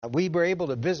We were able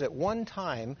to visit one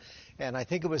time, and I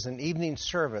think it was an evening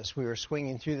service. We were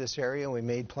swinging through this area, and we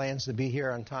made plans to be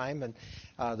here on time, and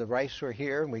the Rifes were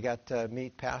here, and we got to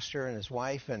meet Pastor and his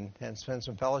wife and spend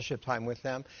some fellowship time with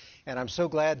them. And I'm so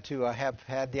glad to have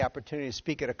had the opportunity to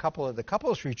speak at a couple of the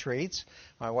couples retreats.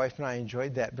 My wife and I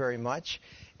enjoyed that very much,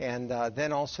 and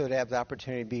then also to have the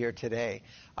opportunity to be here today.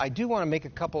 I do want to make a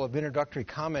couple of introductory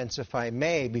comments, if I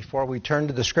may, before we turn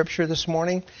to the Scripture this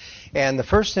morning. And the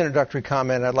first introductory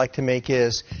comment I'd like to make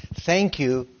is thank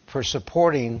you for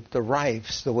supporting the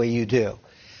Rifes the way you do.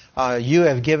 You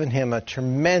have given him a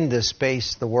tremendous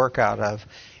space to work out of.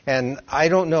 And I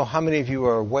don't know how many of you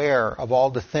are aware of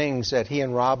all the things that he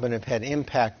and Robin have had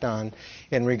impact on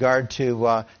in regard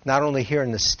to not only here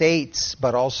in the States,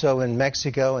 but also in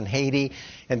Mexico and Haiti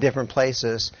and different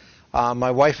places.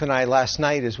 My wife and I last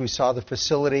night, as we saw the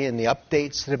facility and the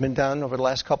updates that have been done over the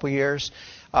last couple of years,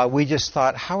 we just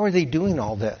thought, how are they doing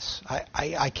all this?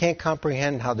 I can't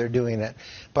comprehend how they're doing it,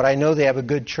 but I know they have a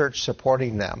good church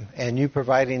supporting them, and you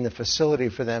providing the facility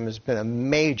for them has been a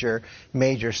major,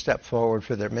 major step forward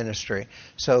for their ministry.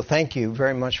 So thank you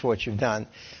very much for what you've done.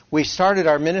 We started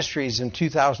our ministries in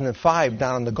 2005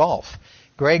 down in the Gulf.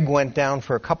 Greg went down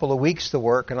for a couple of weeks to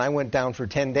work, and I went down for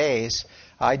 10 days.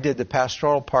 I did the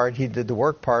pastoral part, he did the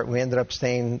work part. We ended up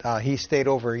staying, he stayed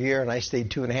over a year, and I stayed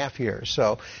 2.5 years.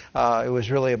 So it was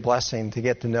really a blessing to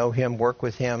get to know him, work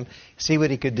with him, see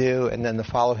what he could do, and then to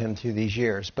follow him through these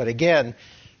years. But again,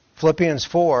 Philippians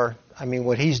 4,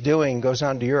 what he's doing goes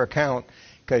on to your account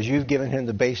because you've given him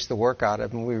the base to work out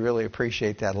of, and we really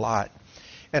appreciate that a lot.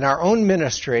 In our own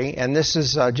ministry, and this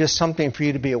is just something for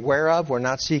you to be aware of. We're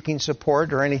not seeking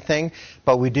support or anything,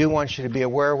 but we do want you to be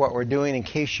aware of what we're doing in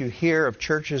case you hear of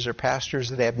churches or pastors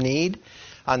that have need.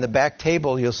 On the back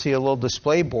table, you'll see a little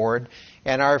display board,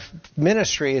 and our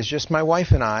ministry is just my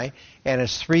wife and I, and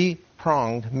it's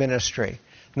three-pronged ministry.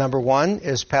 Number one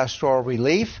is pastoral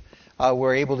relief.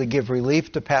 We're able to give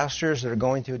relief to pastors that are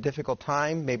going through a difficult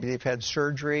time. Maybe they've had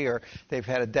surgery or they've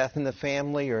had a death in the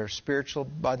family or a spiritual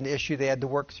issue they had to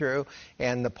work through,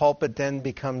 and the pulpit then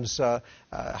becomes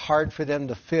hard for them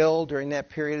to fill during that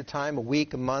period of time, a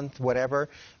week, a month, whatever.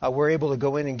 We're able to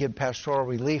go in and give pastoral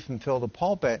relief and fill the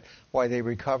pulpit while they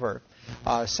recover.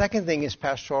 Second thing is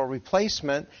pastoral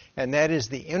replacement, and that is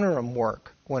the interim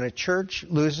work. When a church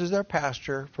loses their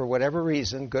pastor for whatever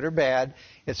reason, good or bad,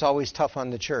 it's always tough on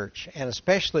the church, and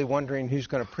especially wondering who's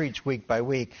going to preach week by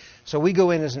week. So we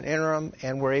go in as an interim,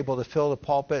 and we're able to fill the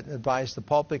pulpit and advise the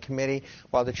pulpit committee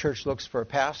while the church looks for a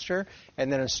pastor,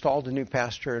 and then install the new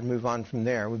pastor and move on from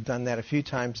there. We've done that a few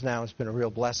times now. It's been a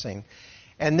real blessing.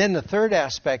 And then the third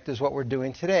aspect is what we're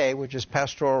doing today, which is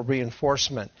pastoral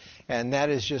reinforcement. And that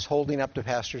is just holding up the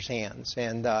pastor's hands.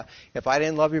 And if I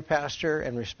didn't love your pastor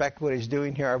and respect what he's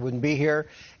doing here, I wouldn't be here.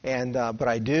 But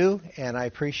I do, and I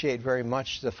appreciate very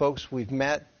much the folks we've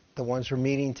met, the ones we're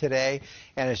meeting today.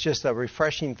 And it's just a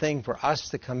refreshing thing for us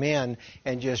to come in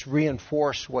and just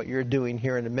reinforce what you're doing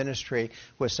here in the ministry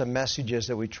with some messages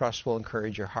that we trust will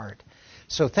encourage your heart.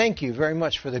 So thank you very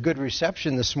much for the good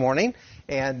reception this morning,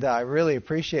 and I really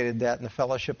appreciated that in the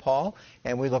fellowship hall,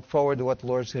 and we look forward to what the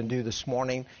Lord's going to do this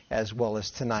morning as well as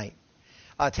tonight.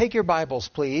 Take your Bibles,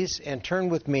 please, and turn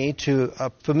with me to a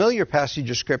familiar passage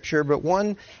of Scripture, but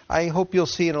one I hope you'll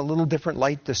see in a little different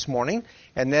light this morning,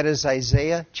 and that is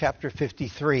Isaiah chapter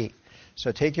 53.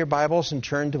 So take your Bibles and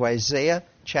turn to Isaiah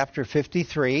chapter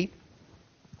 53.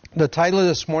 The title of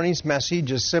this morning's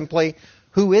message is simply,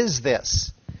 Who is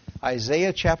this?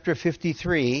 Isaiah chapter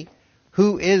 53,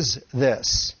 Who is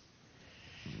this?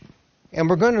 And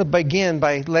we're going to begin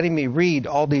by letting me read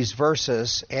all these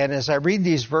verses. And as I read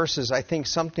these verses, I think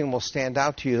something will stand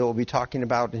out to you that we'll be talking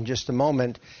about in just a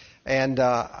moment.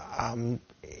 But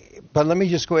let me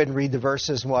just go ahead and read the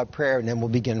verses and we'll have prayer, and then we'll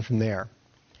begin from there.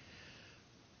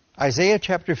 Isaiah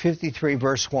chapter 53,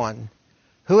 verse 1.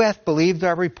 Who hath believed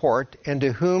our report, and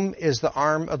to whom is the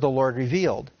arm of the Lord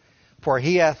revealed? For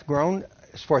he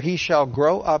shall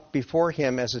grow up before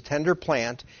him as a tender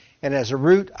plant, and as a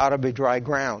root out of a dry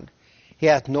ground. He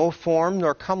hath no form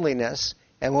nor comeliness,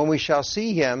 and when we shall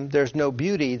see him, there is no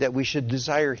beauty that we should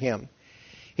desire him.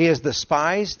 He is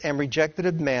despised and rejected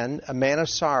of men, a man of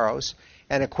sorrows,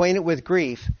 and acquainted with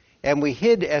grief, and we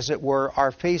hid, as it were,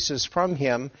 our faces from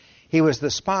him. He was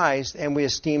despised, and we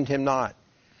esteemed him not.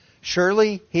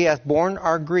 Surely he hath borne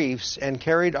our griefs and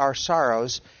carried our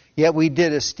sorrows, yet we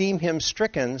did esteem him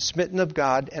stricken, smitten of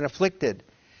God, and afflicted.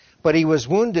 But he was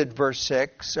wounded, verse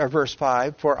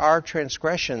 5, for our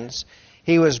transgressions.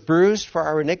 He was bruised for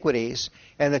our iniquities,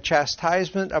 and the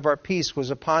chastisement of our peace was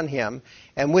upon him,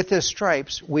 and with his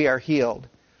stripes we are healed.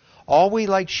 All we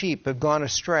like sheep have gone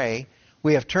astray.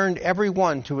 We have turned every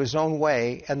one to his own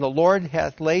way, and the Lord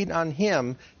hath laid on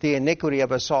him the iniquity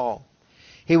of us all.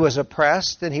 He was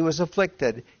oppressed, and he was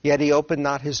afflicted, yet he opened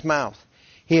not his mouth.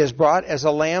 He is brought as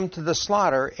a lamb to the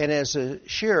slaughter, and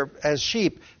as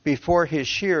sheep before his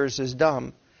shears is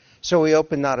dumb. So he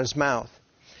opened not his mouth.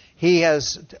 He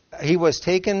was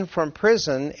taken from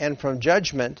prison and from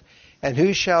judgment, and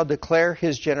who shall declare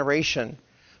his generation?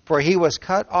 For he was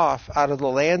cut off out of the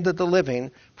land of the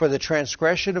living, for the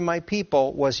transgression of my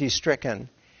people was he stricken.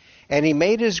 And he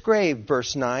made his grave,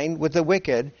 verse 9, with the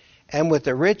wicked, and with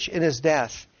the rich in his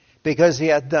death, because he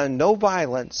hath done no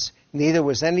violence, neither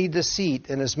was any deceit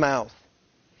in his mouth.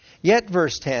 Yet,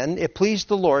 verse 10, it pleased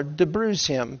the Lord to bruise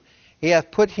him. He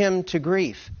hath put him to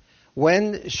grief.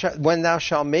 When thou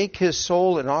shalt make his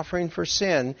soul an offering for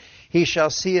sin, he shall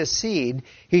see his seed,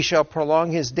 he shall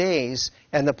prolong his days,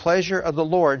 and the pleasure of the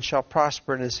Lord shall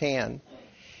prosper in his hand.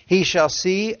 He shall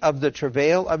see of the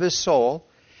travail of his soul,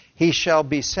 he shall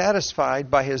be satisfied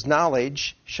by his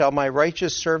knowledge. Shall my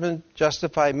righteous servant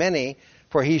justify many,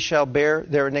 for he shall bear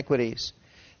their iniquities.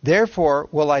 Therefore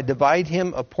will I divide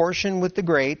him a portion with the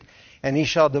great, and he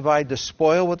shall divide the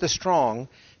spoil with the strong,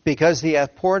 because he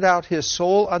hath poured out his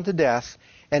soul unto death,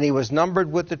 and he was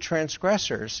numbered with the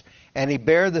transgressors, and he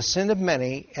bare the sin of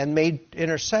many, and made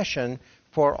intercession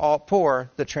for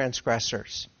the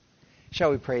transgressors. Shall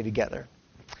we pray together?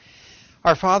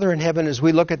 Our Father in heaven, as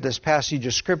we look at this passage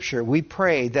of Scripture, we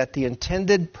pray that the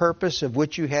intended purpose of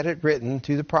which you had it written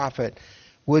through the prophet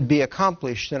would be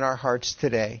accomplished in our hearts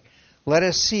today. Let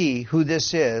us see who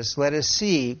this is. Let us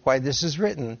see why this is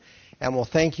written, and we'll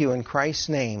thank you in Christ's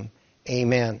name.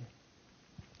 Amen.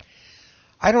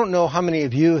 I don't know how many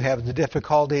of you have the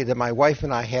difficulty that my wife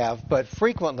and I have, but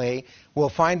frequently we'll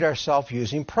find ourselves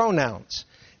using pronouns.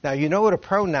 Now, you know what a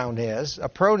pronoun is. A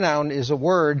pronoun is a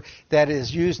word that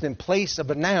is used in place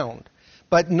of a noun.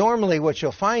 But normally what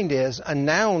you'll find is a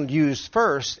noun used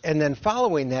first, and then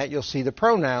following that you'll see the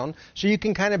pronoun, so you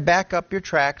can kind of back up your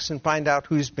tracks and find out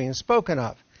who's being spoken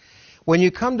of. When you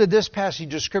come to this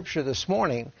passage of Scripture this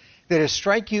morning, did it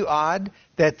strike you odd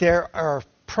that there are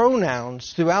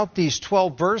pronouns throughout these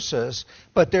 12 verses,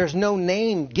 but there's no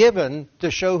name given to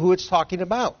show who it's talking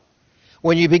about?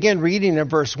 When you begin reading in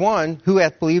verse 1, who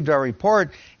hath believed our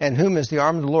report, and whom is the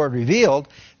arm of the Lord revealed,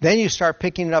 then you start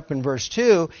picking it up in verse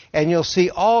 2, and you'll see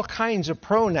all kinds of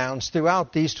pronouns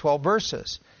throughout these 12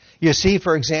 verses. You see,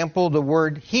 for example, the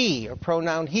word he, or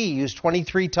pronoun he, used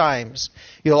 23 times.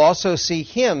 You'll also see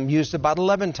him used about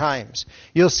 11 times.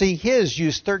 You'll see his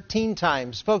used 13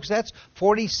 times. Folks, that's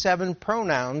 47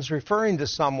 pronouns referring to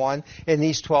someone in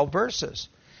these 12 verses.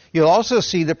 You'll also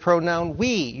see the pronoun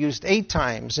we used 8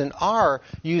 times, and our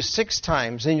used 6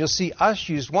 times, and you'll see us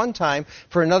used 1 time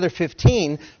for another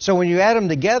 15. So when you add them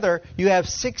together, you have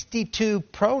 62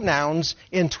 pronouns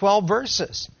in 12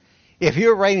 verses. If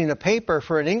you're writing a paper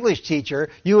for an English teacher,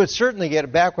 you would certainly get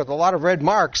it back with a lot of red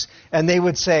marks, and they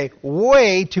would say,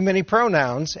 way too many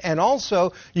pronouns. And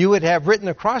also, you would have written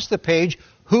across the page,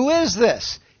 who is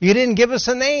this? You didn't give us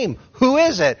a name. Who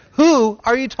is it? Who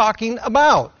are you talking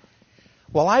about?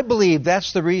 Well, I believe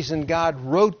that's the reason God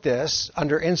wrote this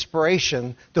under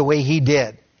inspiration the way He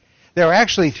did. There are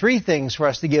actually 3 things for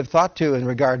us to give thought to in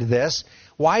regard to this.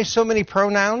 Why so many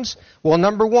pronouns? Well,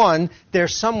 number 1,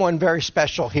 there's someone very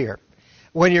special here.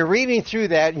 When you're reading through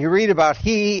that and you read about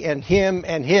he and him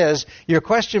and his, your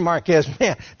question mark is,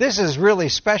 man, this is really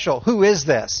special. Who is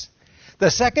this?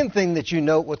 The second thing that you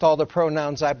note with all the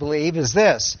pronouns, I believe, is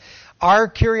this. Our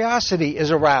curiosity is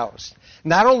aroused.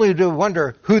 Not only do we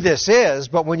wonder who this is,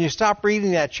 but when you stop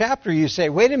reading that chapter, you say,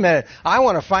 wait a minute, I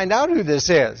want to find out who this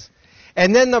is.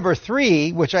 And then number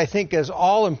 3, which I think is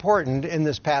all important in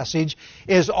this passage,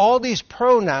 is all these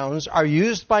pronouns are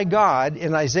used by God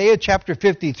in Isaiah chapter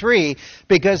 53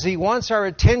 because He wants our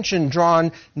attention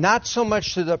drawn not so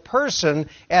much to the person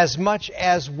as much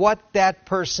as what that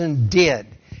person did.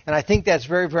 And I think that's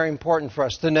very, very important for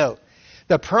us to note.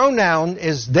 The pronoun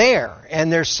is there,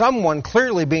 and there's someone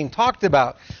clearly being talked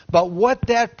about. But what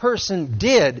that person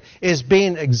did is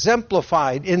being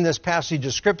exemplified in this passage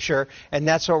of Scripture, and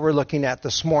that's what we're looking at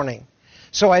this morning.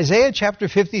 So Isaiah chapter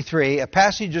 53, a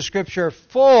passage of Scripture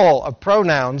full of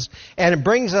pronouns, and it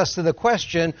brings us to the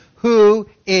question, who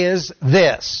is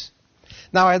this?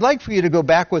 Now, I'd like for you to go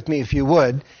back with me, if you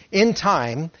would, in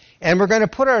time, and we're going to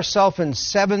put ourselves in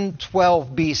 712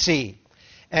 BC.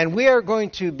 And we are going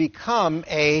to become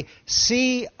a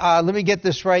let me get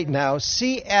this right now,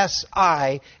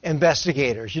 CSI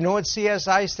investigators. You know what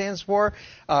CSI stands for?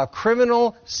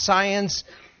 Criminal Science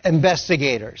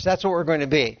Investigators. That's what we're going to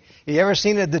be. You ever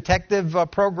seen a detective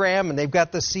program and they've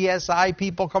got the CSI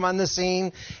people come on the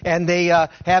scene and they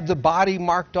have the body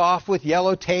marked off with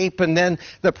yellow tape, and then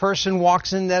the person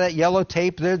walks in that yellow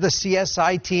tape, they're the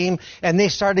CSI team, and they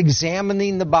start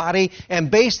examining the body, and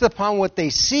based upon what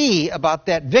they see about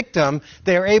that victim,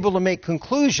 they're able to make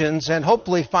conclusions and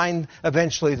hopefully find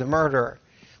eventually the murderer.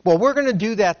 Well, we're going to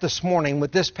do that this morning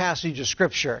with this passage of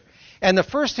Scripture. And the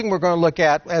first thing we're going to look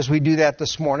at as we do that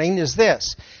this morning is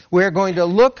this. We're going to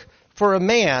look for a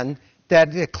man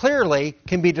that clearly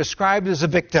can be described as a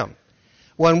victim.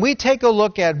 When we take a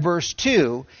look at verse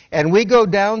 2, and we go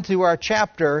down through our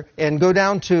chapter and go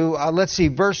down to,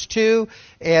 verse 2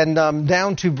 and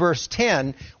down to verse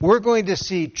 10, we're going to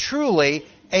see truly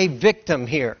a victim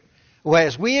here. Well,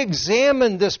 as we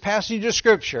examine this passage of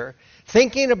Scripture,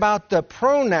 thinking about the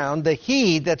pronoun, the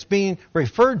he that's being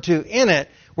referred to in it,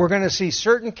 we're going to see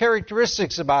certain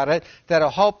characteristics about it that will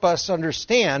help us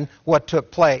understand what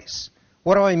took place.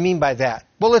 What do I mean by that?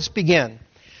 Well, let's begin.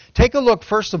 Take a look,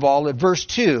 first of all, at verse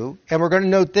 2, and we're going to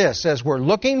note this. As we're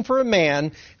looking for a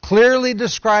man clearly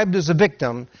described as a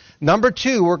victim, number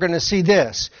 2, we're going to see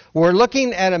this. We're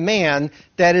looking at a man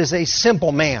that is a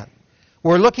simple man.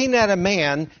 We're looking at a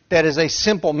man that is a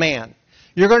simple man.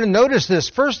 You're going to notice this,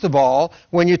 first of all,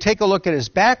 when you take a look at his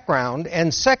background,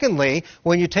 and secondly,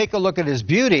 when you take a look at his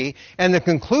beauty, and the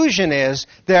conclusion is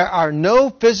there are no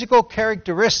physical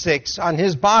characteristics on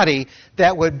his body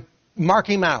that would mark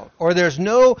him out, or there's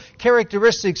no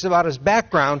characteristics about his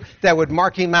background that would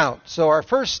mark him out. So our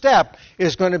first step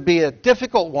is going to be a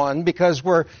difficult one because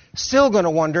we're still going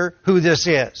to wonder who this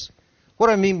is. What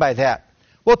do I mean by that?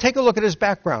 Well, take a look at his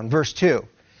background, verse 2.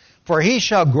 For he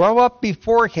shall grow up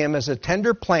before him as a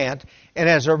tender plant and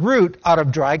as a root out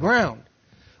of dry ground.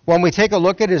 When we take a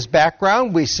look at his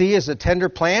background, we see as a tender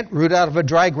plant, root out of a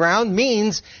dry ground,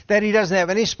 means that he doesn't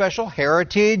have any special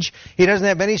heritage. He doesn't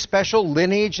have any special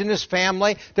lineage in his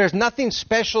family. There's nothing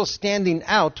special standing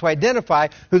out to identify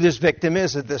who this victim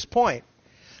is at this point.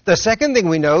 The second thing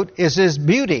we note is his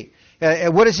beauty.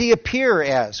 What does he appear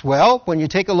as? Well, when you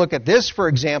take a look at this, for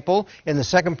example, in the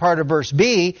second part of verse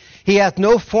B, he hath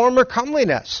no form or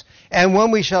comeliness. And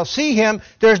when we shall see him,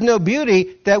 there's no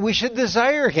beauty that we should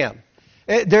desire him.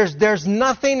 There's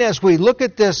nothing as we look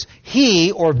at this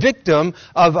he or victim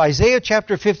of Isaiah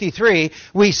chapter 53,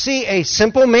 we see a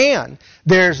simple man.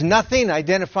 There's nothing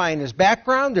identifying his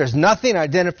background. There's nothing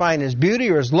identifying his beauty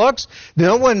or his looks.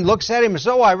 No one looks at him and says,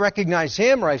 oh, I recognize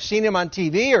him, or I've seen him on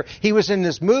TV, or he was in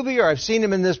this movie, or I've seen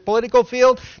him in this political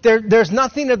field. There's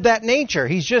nothing of that nature.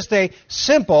 He's just a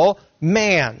simple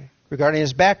man regarding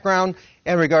his background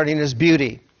and regarding his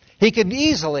beauty. He could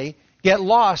easily get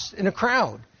lost in a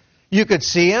crowd. You could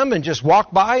see him and just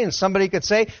walk by and somebody could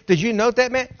say, did you note that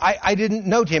man? I didn't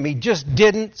note him. He just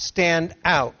didn't stand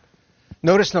out.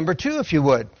 Notice number 2, if you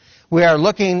would. We are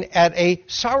looking at a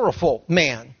sorrowful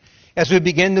man. As we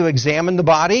begin to examine the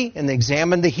body and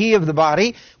examine the he of the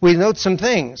body, we note some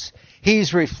things.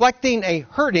 He's reflecting a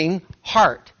hurting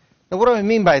heart. Now, what do I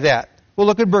mean by that? Well,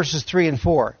 look at verses 3 and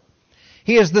 4.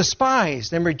 He is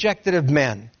despised and rejected of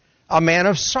men, a man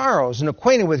of sorrows and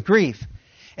acquainted with grief.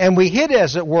 And we hid,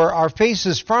 as it were, our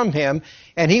faces from him,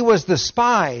 and he was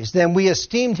despised, and we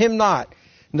esteemed him not.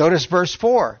 Notice verse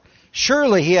 4.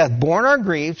 Surely he hath borne our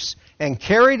griefs and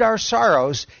carried our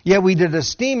sorrows, yet we did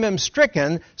esteem him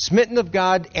stricken, smitten of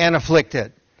God, and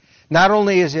afflicted. Not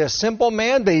only is he a simple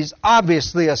man, but he's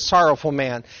obviously a sorrowful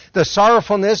man. The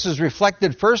sorrowfulness is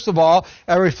reflected, first of all,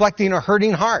 reflecting a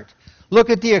hurting heart. Look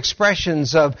at the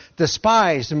expressions of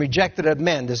despised and rejected of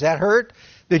men. Does that hurt?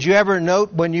 Did you ever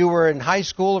note when you were in high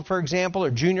school, for example,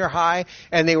 or junior high,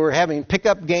 and they were having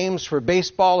pickup games for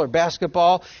baseball or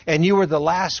basketball, and you were the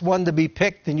last one to be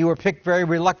picked, and you were picked very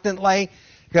reluctantly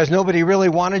because nobody really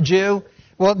wanted you?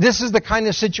 Well, this is the kind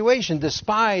of situation,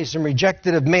 despised and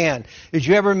rejected of man. Did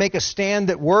you ever make a stand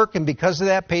at work and because of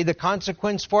that pay the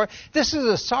consequence for it? This is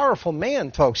a sorrowful man,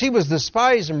 folks. He was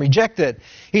despised and rejected.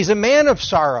 He's a man of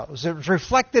sorrows. It was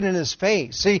reflected in his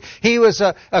face. He was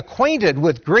acquainted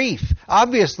with grief.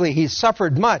 Obviously, he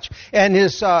suffered much. And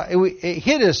it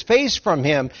hid his face from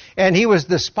him. And he was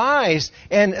despised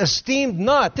and esteemed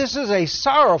not. This is a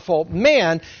sorrowful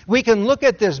man. We can look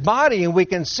at this body and we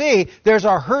can see there's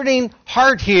a hurting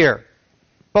heart here.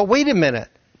 But wait a minute.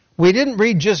 We didn't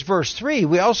read just verse 3.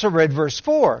 We also read verse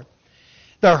 4.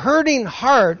 The hurting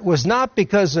heart was not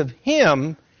because of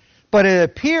him, but it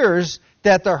appears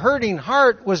that the hurting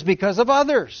heart was because of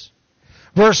others.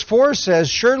 Verse 4 says,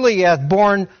 surely he hath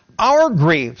borne our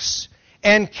griefs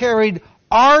and carried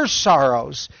our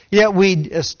sorrows, yet we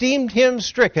esteemed him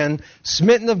stricken,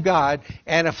 smitten of God,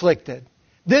 and afflicted.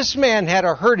 This man had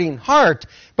a hurting heart,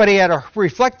 but he had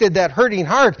reflected that hurting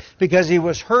heart because he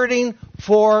was hurting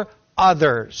for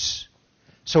others.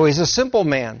 So he's a simple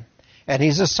man, and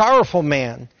he's a sorrowful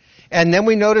man. And then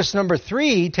we notice number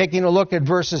 3, taking a look at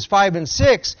verses 5 and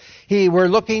 6, we're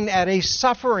looking at a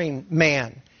suffering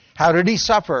man. How did he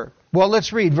suffer? Well,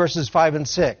 let's read verses 5 and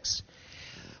 6.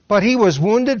 But he was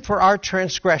wounded for our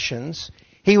transgressions,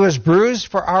 he was bruised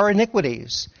for our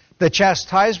iniquities. The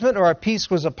chastisement of our peace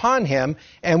was upon him,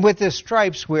 and with his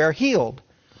stripes we are healed.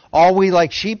 All we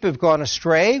like sheep have gone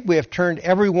astray, we have turned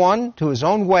every one to his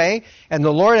own way, and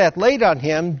the Lord hath laid on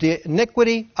him the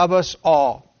iniquity of us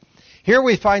all. Here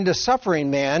we find a suffering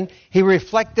man. He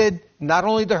reflected not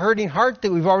only the hurting heart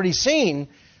that we've already seen,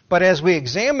 but as we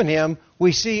examine him,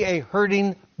 we see a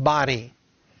hurting body.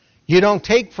 You don't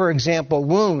take, for example,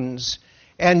 wounds,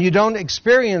 and you don't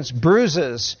experience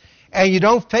bruises, and you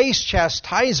don't face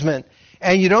chastisement,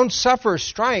 and you don't suffer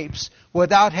stripes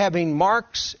without having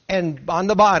marks on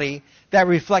the body that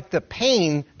reflect the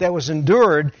pain that was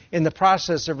endured in the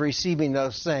process of receiving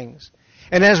those things.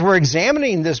 And as we're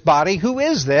examining this body, who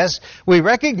is this? We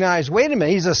recognize, wait a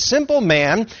minute, he's a simple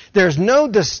man. There's no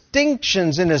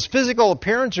distinctions in his physical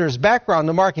appearance or his background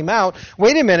to mark him out.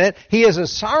 Wait a minute, he is a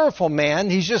sorrowful man.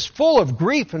 He's just full of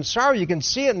grief and sorrow. You can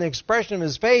see it in the expression of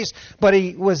his face. But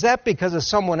was that because of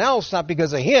someone else, not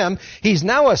because of him? He's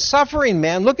now a suffering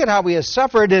man. Look at how he has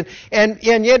suffered. And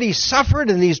yet he suffered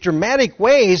in these dramatic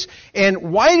ways.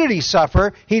 And why did he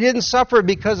suffer? He didn't suffer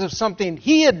because of something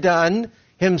he had done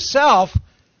himself,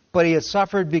 but he had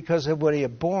suffered because of what he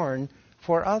had borne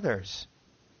for others.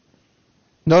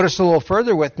 Notice a little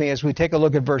further with me as we take a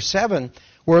look at verse 7.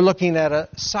 We're looking at a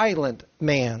silent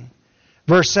man.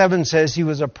 Verse 7 says, he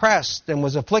was oppressed and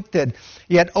was afflicted,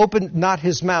 yet opened not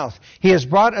his mouth. He is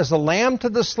brought as a lamb to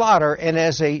the slaughter, and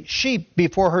as a sheep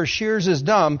before her shears is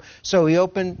dumb, so he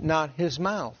opened not his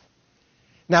mouth.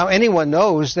 Now, anyone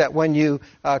knows that when you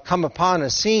come upon a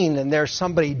scene and there's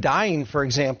somebody dying, for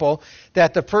example,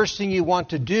 that the first thing you want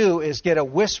to do is get a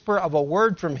whisper of a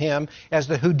word from him as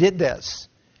to who did this.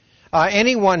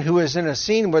 Anyone who is in a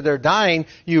scene where they're dying,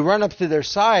 you run up to their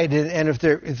side, and if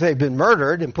they've been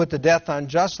murdered and put to death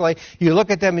unjustly, you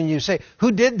look at them and you say,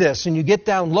 who did this? And you get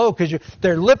down low because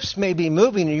their lips may be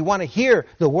moving and you want to hear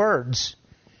the words.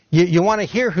 You want to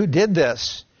hear who did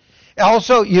this.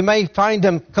 Also, you may find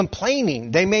them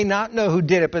complaining. They may not know who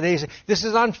did it, but they say, this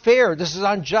is unfair, this is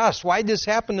unjust, why did this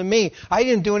happen to me? I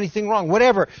didn't do anything wrong,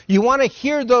 whatever. You want to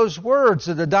hear those words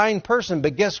of the dying person,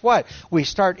 but guess what? We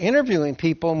start interviewing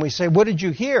people and we say, what did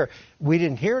you hear? We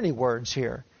didn't hear any words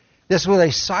here. This was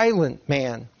a silent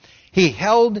man. He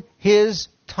held his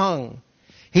tongue.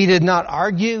 He did not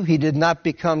argue. He did not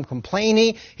become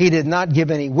complaining. He did not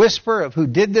give any whisper of who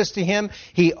did this to him.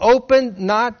 He opened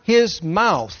not his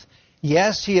mouth.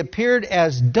 Yes, he appeared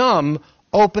as dumb,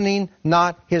 opening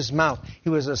not his mouth.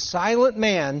 He was a silent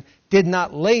man, did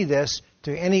not lay this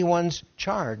to anyone's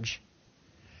charge.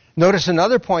 Notice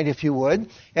another point, if you would.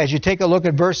 As you take a look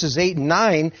at verses 8 and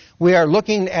 9, we are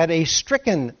looking at a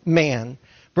stricken man.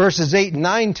 Verses 8 and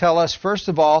 9 tell us, first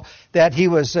of all, that he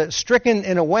was stricken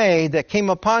in a way that came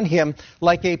upon him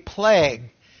like a plague.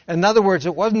 In other words,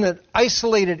 it wasn't an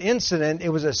isolated incident. It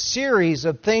was a series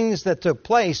of things that took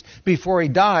place before he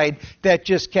died that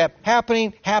just kept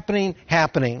happening.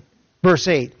 Verse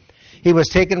 8, he was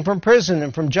taken from prison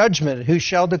and from judgment. Who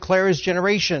shall declare his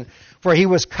generation? For he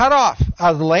was cut off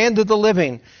out of the land of the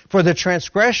living. For the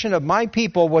transgression of my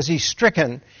people was he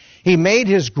stricken. He made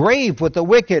his grave with the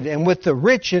wicked and with the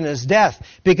rich in his death,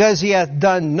 because he hath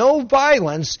done no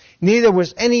violence, neither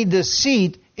was any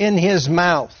deceit in his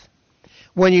mouth.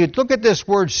 When you look at this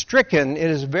word stricken,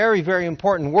 it is a very, very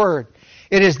important word.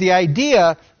 It is the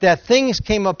idea that things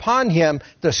came upon him,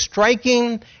 the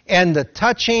striking and the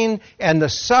touching and the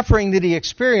suffering that he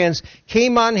experienced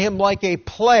came on him like a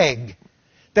plague.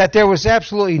 That there was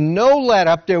absolutely no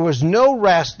let-up, there was no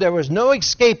rest, there was no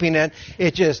escaping it.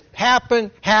 It just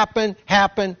happened.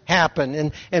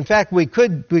 And in fact, we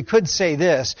could say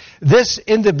this. This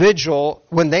individual,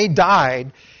 when they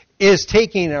died, is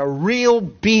taking a real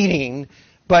beating,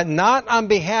 but not on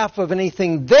behalf of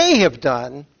anything they have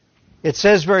done. It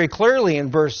says very clearly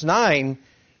in verse 9,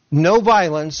 no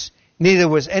violence, neither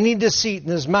was any deceit in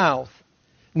his mouth.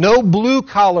 No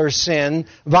blue-collar sin,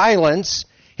 violence.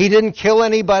 He didn't kill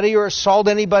anybody or assault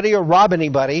anybody or rob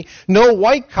anybody. No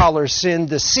white-collar sin,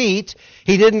 deceit.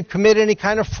 He didn't commit any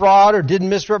kind of fraud or didn't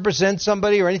misrepresent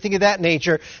somebody or anything of that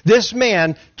nature. This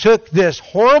man took this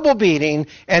horrible beating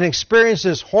and experienced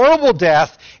this horrible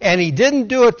death, and he didn't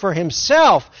do it for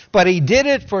himself, but he did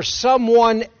it for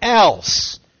someone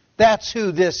else. That's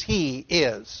who this he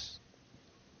is.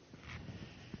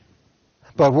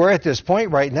 But we're at this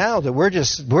point right now that we're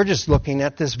just looking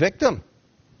at this victim.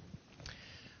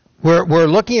 We're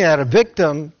looking at a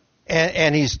victim,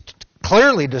 and he's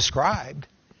clearly described.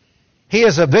 He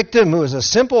is a victim who is a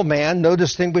simple man, no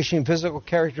distinguishing physical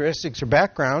characteristics or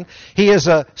background. He is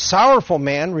a sorrowful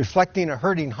man, reflecting a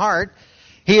hurting heart.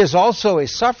 He is also a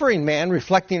suffering man,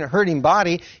 reflecting a hurting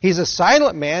body. He's a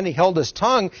silent man. He held his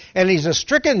tongue. And he's a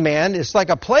stricken man. It's like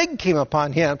a plague came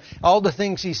upon him. All the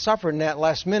things he suffered in that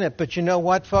last minute. But you know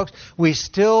what, folks? We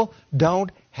still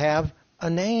don't have a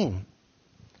name.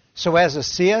 So as a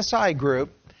CSI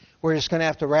group, we're just going to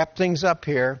have to wrap things up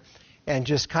here and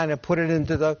just kind of put it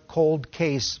into the cold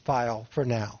case file for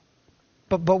now.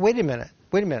 But wait a minute.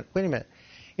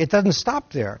 It doesn't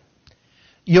stop there.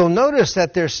 You'll notice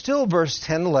that there's still verse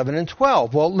 10, 11, and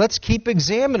 12. Well, let's keep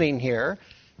examining here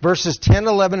verses 10,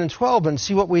 11, and 12 and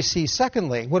see what we see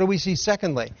secondly. What do we see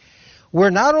secondly?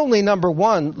 We're not only, number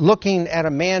one, looking at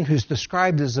a man who's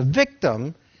described as a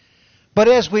victim, but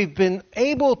as we've been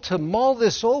able to mull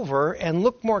this over and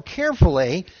look more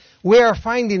carefully, we are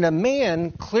finding a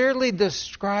man clearly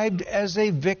described as a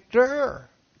victor.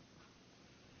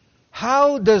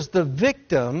 How does the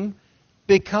victim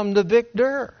become the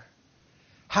victor?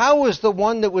 How is the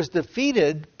one that was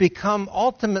defeated become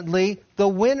ultimately the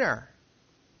winner?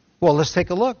 Well, let's take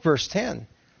a look. Verse 10.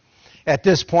 At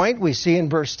this point, we see in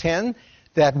verse 10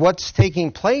 that what's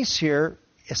taking place here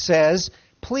says,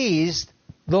 pleased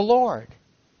the Lord.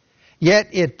 Yet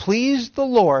it pleased the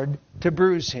Lord to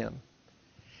bruise him.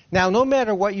 Now, no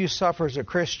matter what you suffer as a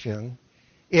Christian,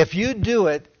 if you do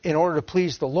it in order to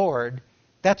please the Lord,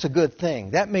 that's a good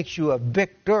thing. That makes you a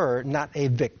victor, not a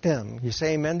victim. You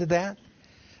say amen to that?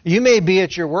 You may be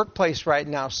at your workplace right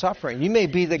now suffering. You may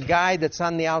be the guy that's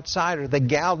on the outside or the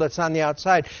gal that's on the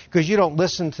outside because you don't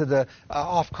listen to the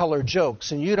off-color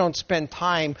jokes and you don't spend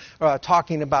time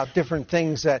talking about different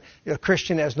things that a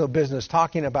Christian has no business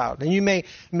talking about. And you may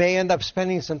end up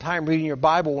spending some time reading your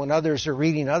Bible when others are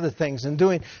reading other things and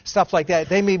doing stuff like that.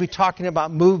 They may be talking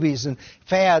about movies and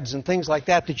fads and things like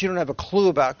that you don't have a clue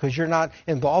about because you're not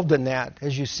involved in that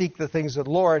as you seek the things of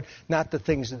the Lord, not the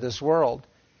things of this world.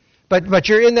 But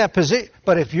you're in that position.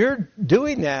 But if you're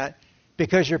doing that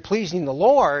because you're pleasing the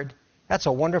Lord, that's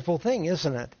a wonderful thing,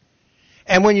 isn't it?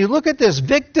 And when you look at this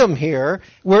victim here,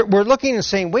 we're looking and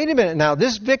saying, wait a minute now,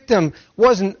 this victim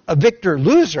wasn't a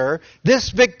victor-loser. This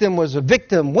victim was a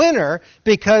victim-winner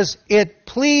because it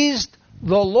pleased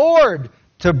the Lord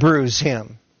to bruise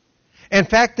him. In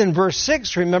fact, in verse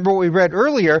 6, remember what we read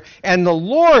earlier, and the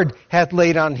Lord hath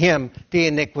laid on him the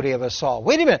iniquity of us all.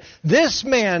 Wait a minute. This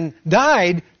man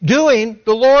died doing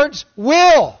the Lord's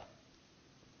will.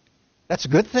 That's a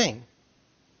good thing.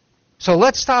 So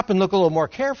let's stop and look a little more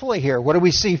carefully here. What do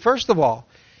we see first of all?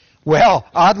 Well,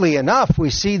 oddly enough, we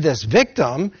see this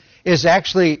victim is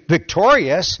actually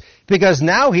victorious because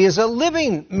now he is a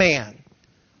living man.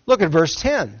 Look at verse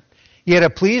 10. Yet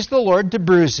it pleased the Lord to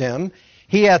bruise him.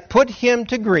 He hath put him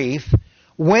to grief.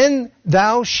 When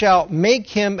thou shalt make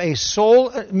his soul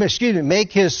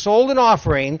an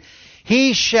offering,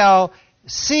 he shall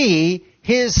see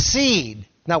his seed.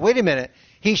 Now wait a minute.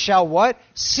 He shall what?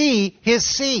 See his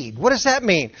seed. What does that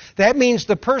mean? That means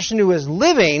the person who is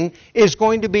living is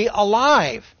going to be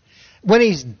alive. When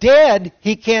he's dead,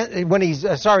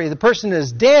 the person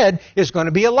is dead is going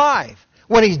to be alive.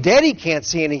 When he's dead, he can't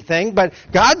see anything. But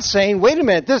God's saying, wait a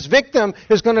minute, this victim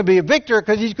is going to be a victor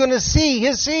because he's going to see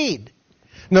his seed.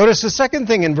 Notice the second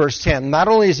thing in verse 10. Not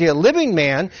only is he a living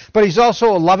man, but he's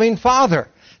also a loving father.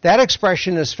 That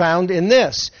expression is found in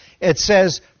this. It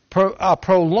says,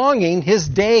 prolonging his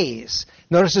days.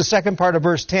 Notice the second part of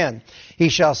verse 10. He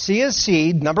shall see his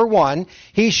seed, number one.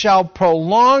 He shall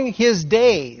prolong his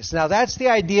days. Now that's the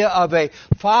idea of a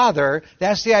father.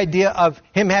 That's the idea of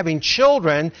him having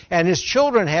children and his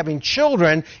children having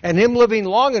children and him living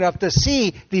long enough to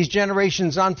see these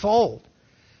generations unfold.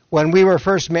 When we were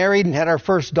first married and had our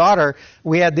first daughter,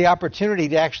 we had the opportunity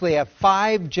to actually have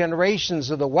 5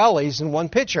 generations of the Wellies in one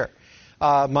picture.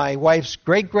 My wife's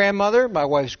great-grandmother, my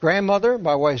wife's grandmother,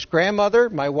 my wife's grandmother,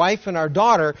 my wife and our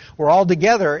daughter were all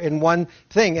together in one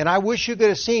thing. And I wish you could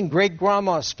have seen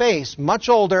great-grandma's face, much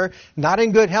older, not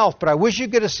in good health, but I wish you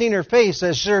could have seen her face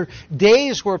as her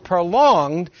days were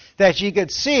prolonged that she could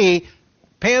see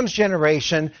Pam's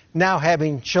generation now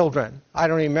having children. I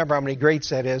don't even remember how many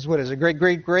greats that is. What is it,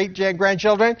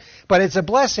 great-grandchildren? But it's a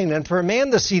blessing. And for a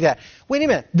man to see that, wait a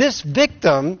minute, this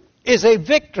victim is a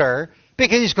victor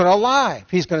because he's going to alive.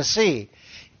 He's going to see.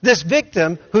 This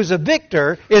victim, who's a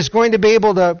victor, is going to be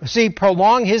able to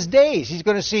prolong his days. He's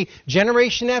going to see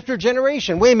generation after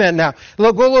generation. Wait a minute now. Go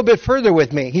a little bit further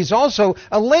with me. He's also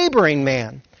a laboring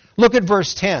man. Look at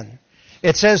verse 10.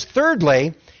 It says,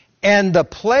 thirdly, and the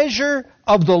pleasure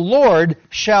of the Lord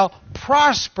shall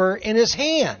prosper in his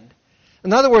hand.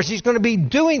 In other words, he's going to be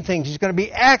doing things. He's going to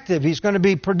be active. He's going to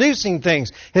be producing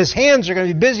things. His hands are going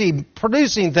to be busy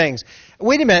producing things.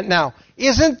 Wait a minute now.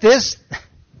 Isn't this...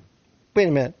 Wait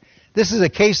a minute. This is a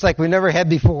case like we never had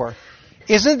before.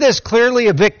 Isn't this clearly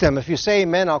a victim? If you say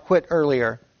amen, I'll quit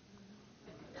earlier.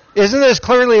 Isn't this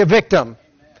clearly a victim?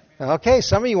 Okay,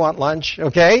 some of you want lunch,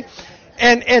 okay?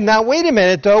 And now wait a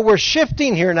minute, though. We're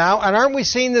shifting here now, and aren't we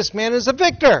seeing this man as a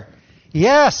victor?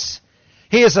 Yes.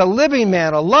 He is a living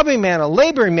man, a loving man, a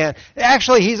laboring man.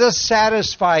 Actually, he's a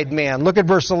satisfied man. Look at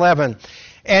verse 11.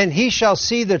 And he shall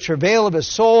see the travail of his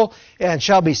soul, and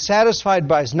shall be satisfied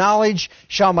by his knowledge.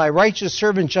 Shall my righteous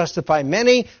servant justify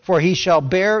many, for he shall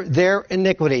bear their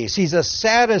iniquities. He's a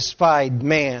satisfied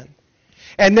man.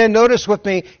 And then notice with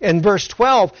me in verse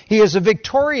 12, he is a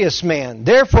victorious man.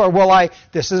 Therefore will I,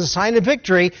 this is a sign of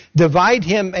victory, divide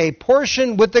him a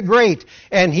portion with the great,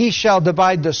 and he shall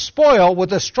divide the spoil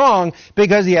with the strong,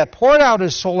 because he hath poured out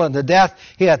his soul unto death,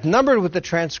 he hath numbered with the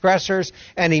transgressors,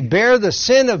 and he bare the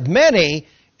sin of many,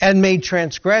 and made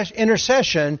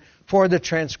intercession for the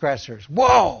transgressors.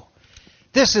 Whoa!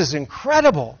 This is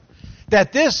incredible,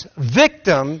 that this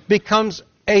victim becomes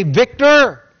a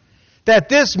victor. That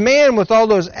this man with all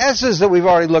those S's that we've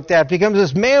already looked at becomes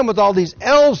this man with all these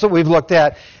L's that we've looked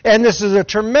at. And this is a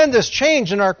tremendous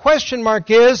change. And our question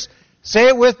mark is, say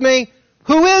it with me,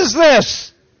 who is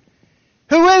this?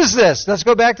 Who is this? Let's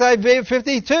go back to Isaiah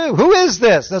 52. Who is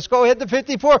this? Let's go ahead to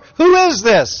 54. Who is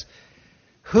this?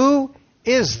 Who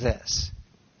is this?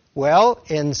 Well,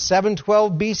 in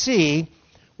 712 BC,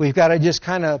 we've got to just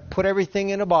kind of put everything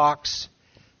in a box,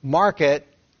 mark it.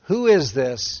 Who is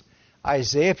this?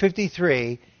 Isaiah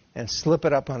 53, and slip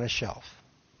it up on a shelf.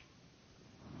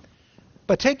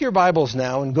 But take your Bibles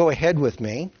now and go ahead with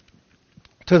me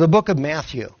to the book of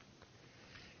Matthew.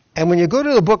 And when you go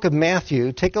to the book of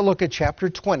Matthew, take a look at chapter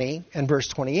 20 and verse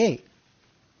 28.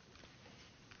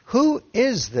 Who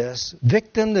is this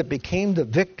victim that became the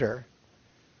victor?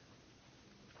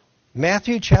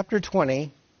 Matthew chapter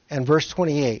 20 and verse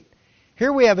 28.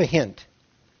 Here we have a hint.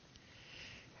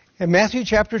 In Matthew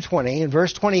chapter 20 and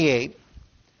verse 28,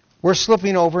 we're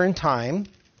slipping over in time,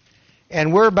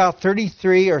 and we're about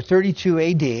 33 or 32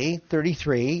 AD,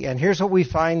 33, and here's what we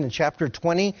find in chapter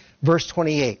 20, verse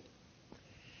 28.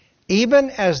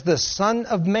 Even as the Son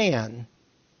of Man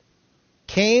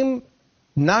came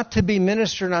not to be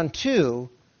ministered unto,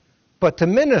 but to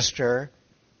minister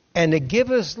and to give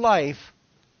his life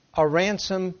a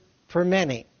ransom for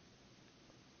many.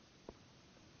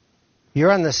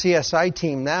 You're on the CSI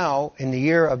team now in the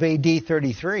year of AD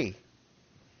 33.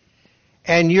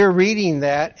 And you're reading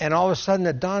that, and all of a sudden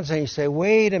it dawns on you, say,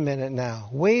 wait a minute now,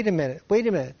 wait a minute.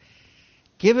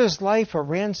 Give his life a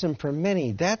ransom for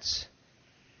many. That's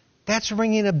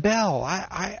ringing a bell.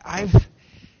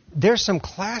 There's some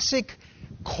classic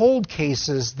cold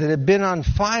cases that have been on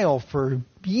file for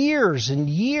years and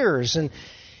years, and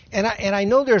I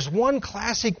know there's one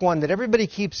classic one that everybody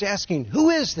keeps asking, who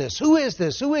is this? Who is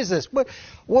this? Who is this? What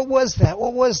was that?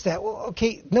 What was that? Well,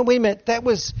 okay, no, wait a minute. That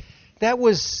was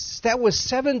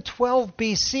 712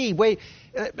 BC. Wait,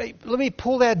 let me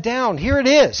pull that down. Here it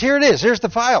is. Here's the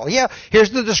file. Yeah,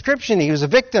 here's the description. He was a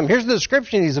victim. Here's the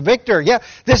description. He's a victor. Yeah,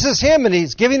 this is him, and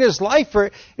he's giving his life for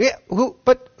it. Yeah,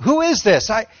 but who is this?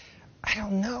 I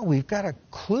don't know. We've got a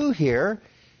clue here.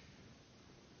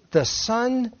 The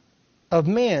Son of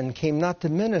Man came not to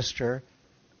be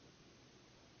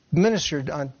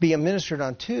ministered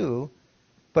unto,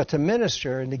 but to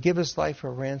minister and to give his life a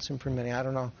ransom for many. I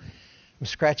don't know. I'm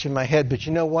scratching my head, but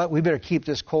you know what? We better keep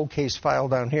this cold case file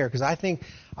down here, because I think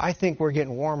we're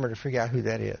getting warmer to figure out who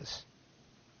that is.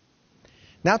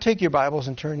 Now take your Bibles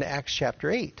and turn to Acts chapter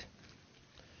 8.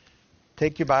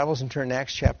 Take your Bibles and turn to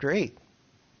Acts chapter 8.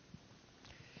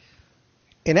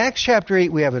 In Acts chapter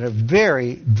 8, we have a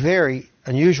very, very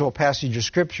unusual passage of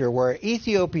Scripture where an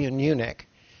Ethiopian eunuch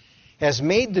has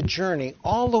made the journey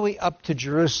all the way up to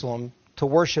Jerusalem to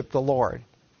worship the Lord.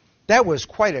 That was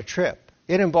quite a trip.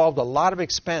 It involved a lot of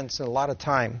expense and a lot of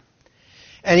time.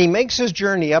 And he makes his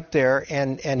journey up there,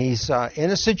 and he's in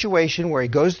a situation where he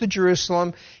goes to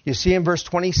Jerusalem. You see in verse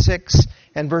 26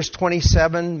 and verse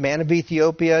 27, man of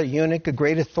Ethiopia, eunuch, a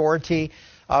great authority,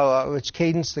 which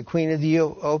Cadence, the queen of the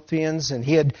Ethiopians, and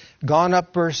he had gone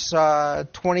up, verse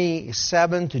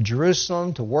 27, to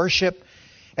Jerusalem to worship.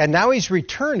 And now he's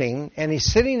returning, and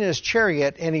he's sitting in his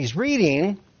chariot, and he's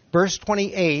reading, verse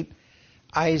 28,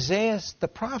 Isaiah the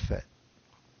prophet.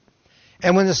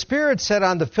 And when the Spirit said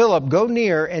unto Philip, go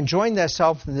near and join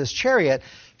thyself to this chariot,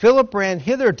 Philip ran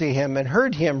hither to him and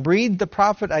heard him read the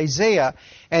prophet Isaiah,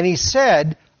 and he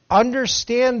said,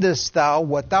 Understandest thou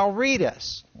what thou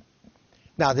readest?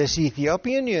 Now this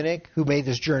Ethiopian eunuch who made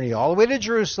this journey all the way to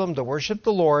Jerusalem to worship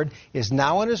the Lord is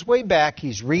now on his way back.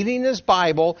 He's reading his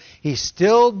Bible. He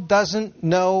still doesn't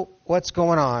know what's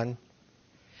going on.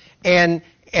 And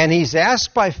he's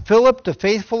asked by Philip, the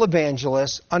faithful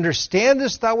evangelist,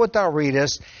 Understandest thou what thou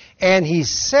readest? And he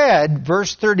said,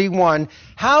 verse 31,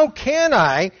 How can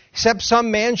I, except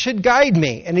some man should guide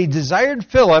me? And he desired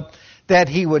Philip that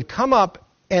he would come up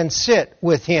and sit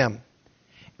with him.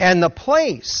 And the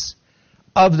place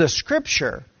of the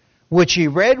scripture which he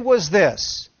read was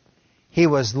this: He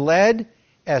was led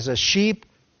as a sheep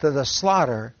to the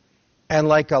slaughter, and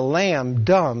like a lamb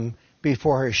dumb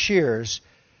before her shears,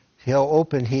 he'll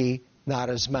open he not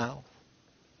his mouth.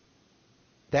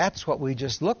 That's what we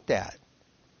just looked at.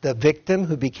 The victim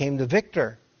who became the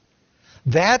victor.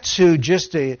 That's who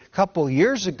just a couple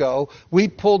years ago we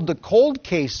pulled the cold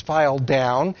case file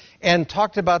down and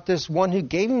talked about this one who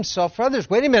gave himself for others.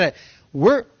 Wait a minute.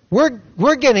 We're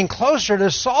getting closer to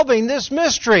solving this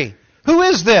mystery. Who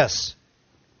is this?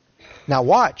 Now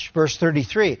watch, verse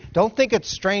 33. Don't think it's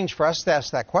strange for us to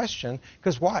ask that question,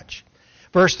 because watch.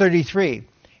 Verse 33.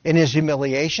 In his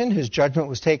humiliation, his judgment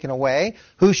was taken away.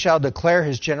 Who shall declare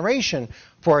his generation?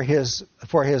 For his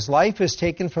life is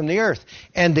taken from the earth.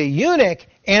 And the eunuch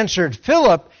answered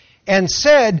Philip and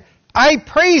said, I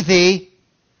pray thee,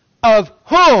 of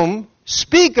whom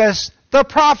speaketh the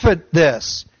prophet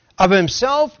this? Of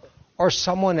himself or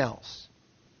someone else?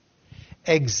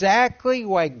 Exactly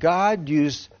why God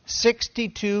used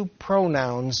 62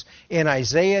 pronouns in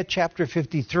Isaiah chapter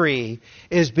 53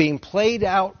 is being played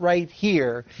out right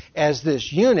here as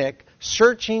this eunuch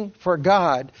searching for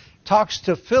God talks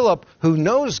to Philip, who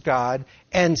knows God,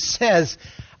 and says,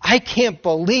 I can't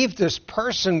believe this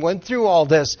person went through all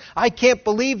this. I can't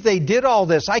believe they did all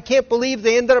this. I can't believe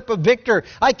they ended up a victor.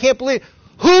 I can't believe.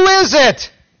 Who is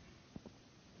it?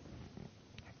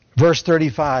 Verse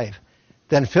 35.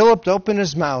 Then Philip opened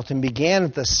his mouth and began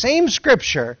at the same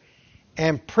scripture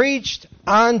and preached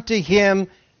unto him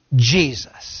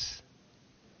Jesus.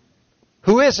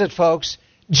 Who is it, folks?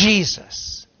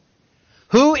 Jesus.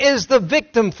 Who is the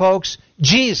victim, folks?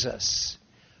 Jesus.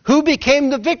 Who became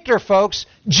the victor, folks?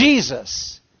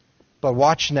 Jesus. But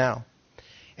watch now.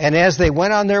 And as they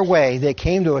went on their way, they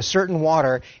came to a certain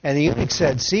water, and the eunuch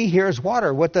said, See, here is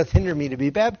water. What doth hinder me to be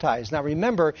baptized? Now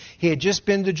remember, he had just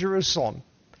been to Jerusalem.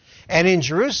 And in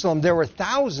Jerusalem, there were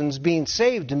thousands being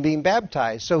saved and being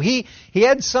baptized. So he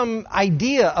had some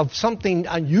idea of something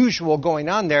unusual going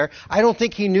on there. I don't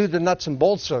think he knew the nuts and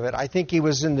bolts of it. I think he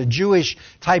was in the Jewish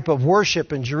type of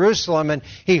worship in Jerusalem, and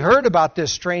he heard about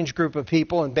this strange group of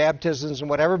people and baptisms and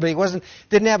whatever, but he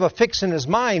didn't have a fix in his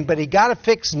mind, but he got a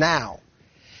fix now.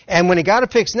 And when he got a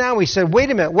fix now, he said, Wait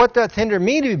a minute, what doth hinder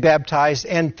me to be baptized?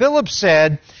 And Philip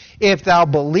said, If thou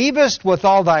believest with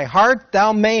all thy heart,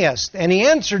 thou mayest. And he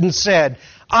answered and said,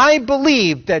 I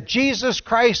believe that Jesus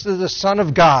Christ is the Son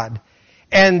of God.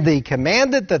 And they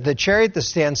commanded that the chariot to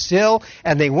stand still,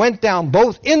 and they went down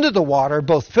both into the water,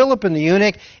 both Philip and the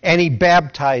eunuch, and he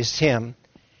baptized him.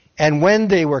 And when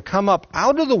they were come up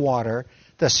out of the water,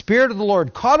 the Spirit of the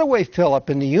Lord caught away Philip,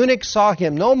 and the eunuch saw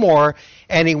him no more,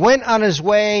 and he went on his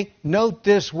way, note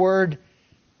this word,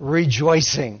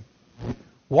 rejoicing.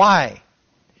 Why?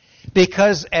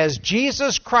 Because as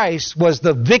Jesus Christ was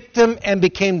the victim and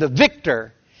became the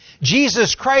victor,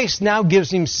 Jesus Christ now gives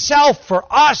himself for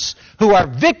us who are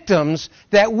victims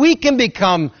that we can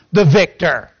become the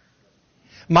victor.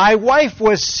 My wife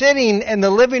was sitting in the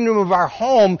living room of our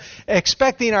home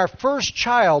expecting our first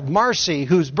child, Marcy,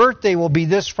 whose birthday will be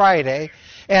this Friday.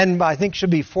 And I think she'll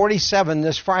be 47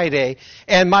 this Friday.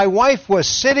 And my wife was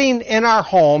sitting in our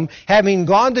home, having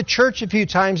gone to church a few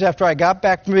times after I got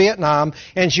back from Vietnam,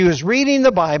 and she was reading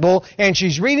the Bible, and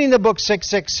she's reading the book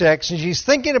 666, and she's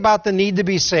thinking about the need to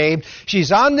be saved.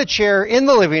 She's on the chair in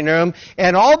the living room,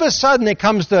 and all of a sudden it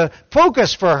comes to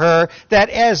focus for her that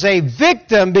as a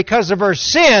victim, because of her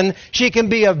sin, she can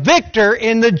be a victor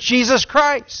in the Jesus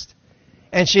Christ.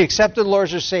 And she accepted the Lord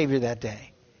as her Savior that day.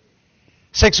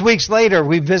 6 weeks later,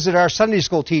 we visited our Sunday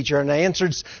school teacher, and I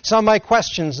answered some of my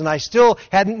questions, and I still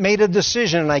hadn't made a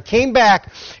decision. And I came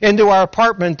back into our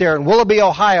apartment there in Willoughby,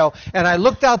 Ohio, and I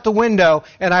looked out the window,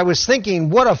 and I was thinking,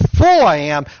 what a fool I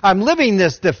am. I'm living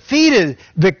this defeated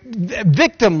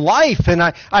victim life, and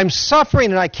I'm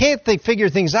suffering, and I can't figure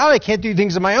things out. I can't do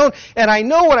things on my own. And I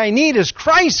know what I need is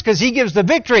Christ, because He gives the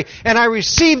victory. And I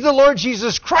received the Lord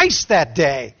Jesus Christ that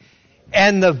day.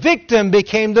 And the victim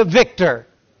became the victor.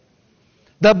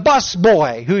 The bus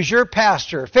boy, who's your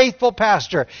pastor, faithful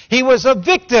pastor, he was a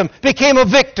victim, became a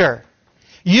victor.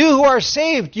 You who are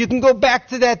saved, you can go back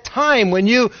to that time when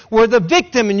you were the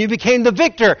victim and you became the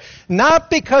victor.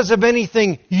 Not because of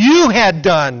anything you had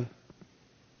done,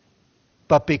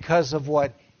 but because of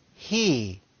what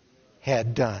He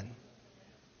had done.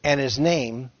 And His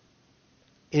name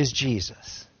is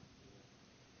Jesus.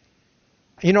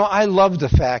 You know, I love the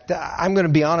fact, I'm going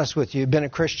to be honest with you, I've been a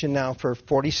Christian now for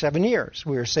 47 years.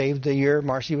 We were saved the year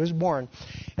Marcy was born.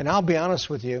 And I'll be honest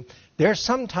with you, there's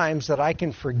some times that I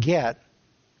can forget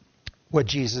what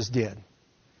Jesus did.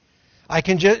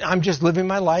 I'm just living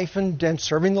my life and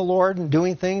serving the Lord and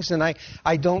doing things, and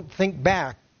I don't think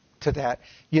back to that.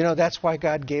 You know, that's why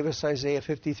God gave us Isaiah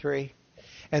 53.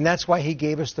 And that's why He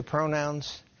gave us the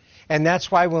pronouns. And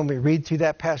that's why when we read through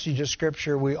that passage of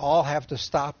Scripture, we all have to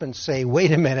stop and say,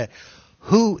 wait a minute,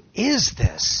 who is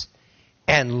this?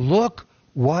 And look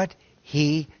what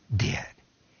He did.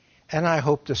 And I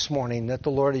hope this morning that the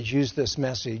Lord has used this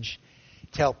message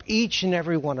to help each and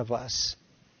every one of us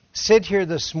sit here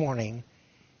this morning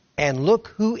and look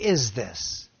who is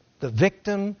this, the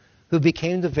victim who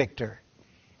became the victor,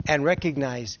 and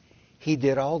recognize He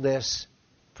did all this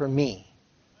for me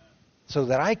so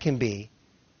that I can be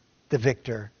the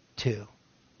victor too.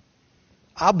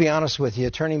 I'll be honest with you,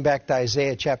 turning back to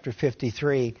Isaiah chapter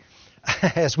 53,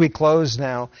 as we close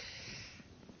now,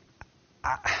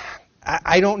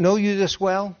 I don't know you this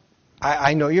well.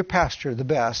 I know your pastor the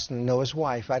best and know his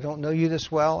wife. I don't know you this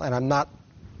well, and I'm not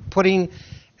putting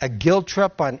a guilt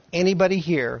trip on anybody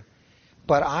here,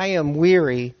 but I am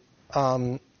weary.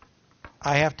 I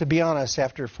have to be honest,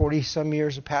 after 40-some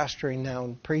years of pastoring now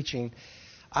and preaching,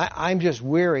 I'm just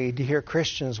weary to hear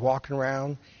Christians walking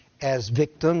around as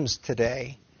victims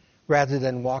today rather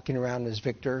than walking around as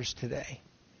victors today.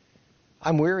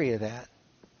 I'm weary of that.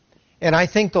 And I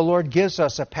think the Lord gives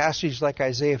us a passage like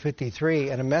Isaiah 53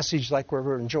 and a message like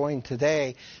we're enjoying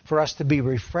today for us to be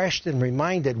refreshed and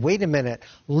reminded, wait a minute,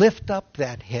 lift up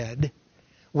that head.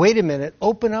 Wait a minute,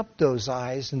 open up those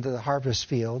eyes into the harvest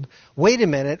field. Wait a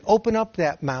minute, open up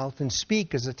that mouth and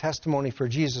speak as a testimony for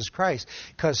Jesus Christ.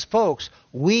 Because, folks,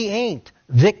 we ain't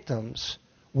victims.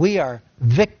 We are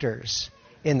victors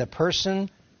in the person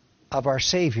of our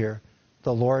Savior,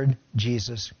 the Lord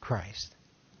Jesus Christ.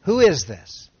 Who is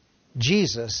this?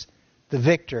 Jesus, the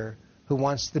victor, who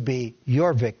wants to be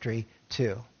your victory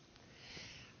too.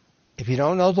 If you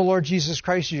don't know the Lord Jesus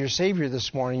Christ as your Savior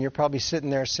this morning, you're probably sitting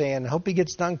there saying, I hope He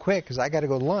gets done quick because I got to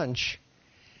go to lunch.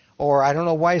 Or I don't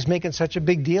know why He's making such a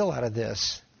big deal out of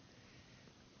this.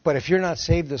 But if you're not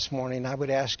saved this morning, I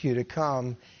would ask you to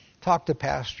come, talk to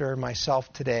Pastor,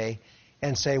 myself today,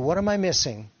 and say, what am I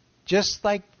missing? Just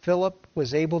like Philip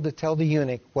was able to tell the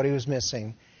eunuch what he was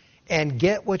missing. And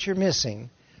get what you're missing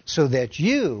so that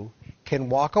you can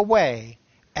walk away,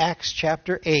 Acts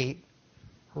chapter 8,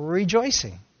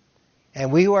 rejoicing.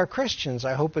 And we who are Christians,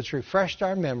 I hope it's refreshed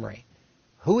our memory,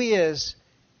 who He is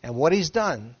and what He's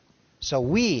done, so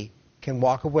we can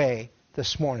walk away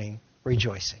this morning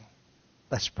rejoicing.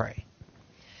 Let's pray.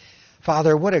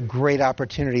 Father, what a great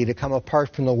opportunity to come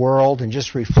apart from the world and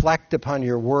just reflect upon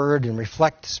your word and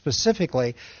reflect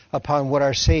specifically upon what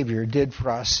our Savior did for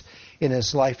us in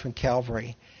His life in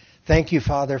Calvary. Thank you,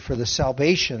 Father, for the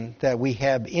salvation that we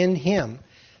have in Him.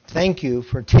 Thank you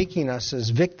for taking us as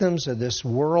victims of this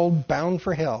world bound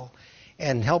for hell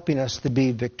and helping us to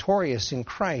be victorious in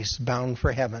Christ bound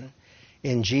for heaven.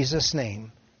 In Jesus'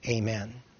 name, amen.